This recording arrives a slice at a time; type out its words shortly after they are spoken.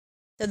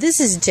So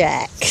this is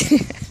Jack,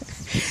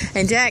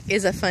 and Jack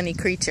is a funny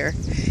creature.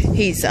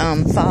 He's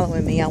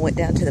following me. I went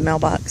down to the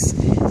mailbox,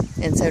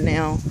 and so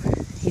now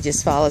he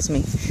just follows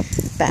me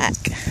back.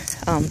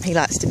 He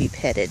likes to be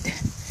petted.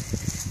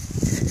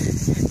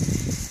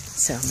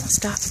 So I'm gonna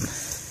stop,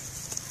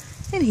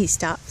 and he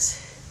stops.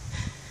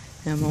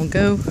 And I'm gonna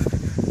go,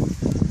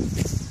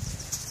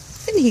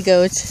 and he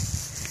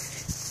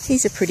goes.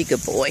 He's a pretty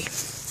good boy.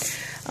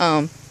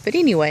 But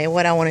anyway,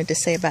 what I wanted to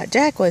say about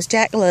Jack was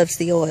Jack loves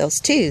the oils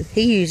too.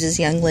 He uses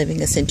Young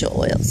Living essential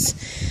oils.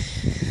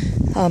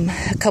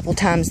 A couple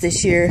times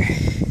this year,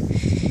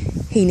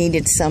 he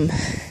needed some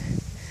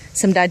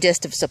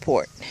digestive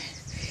support.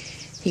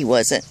 He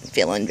wasn't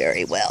feeling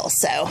very well.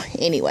 So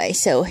anyway,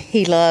 so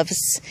he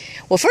loves,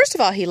 well, first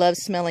of all, he loves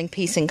smelling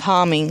Peace and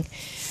Calming.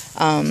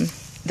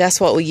 That's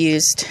what we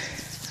used.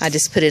 I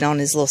just put it on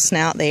his little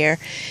snout there.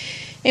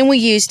 And we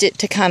used it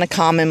to kind of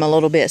calm him a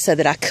little bit so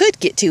that I could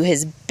get to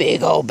his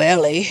big old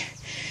belly.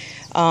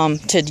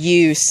 To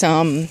use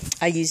some,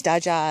 I used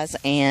Digest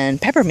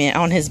and peppermint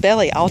on his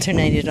belly,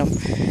 alternated them.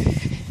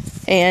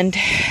 And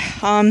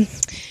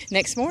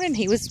next morning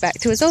he was back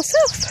to his old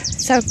self.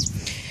 So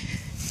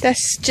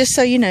that's just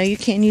so you know, you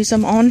can use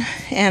them on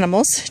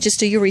animals.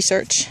 Just do your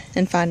research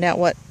and find out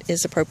what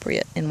is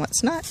appropriate and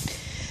what's not.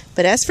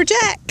 But as for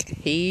Jack,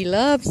 he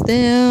loves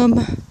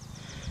them.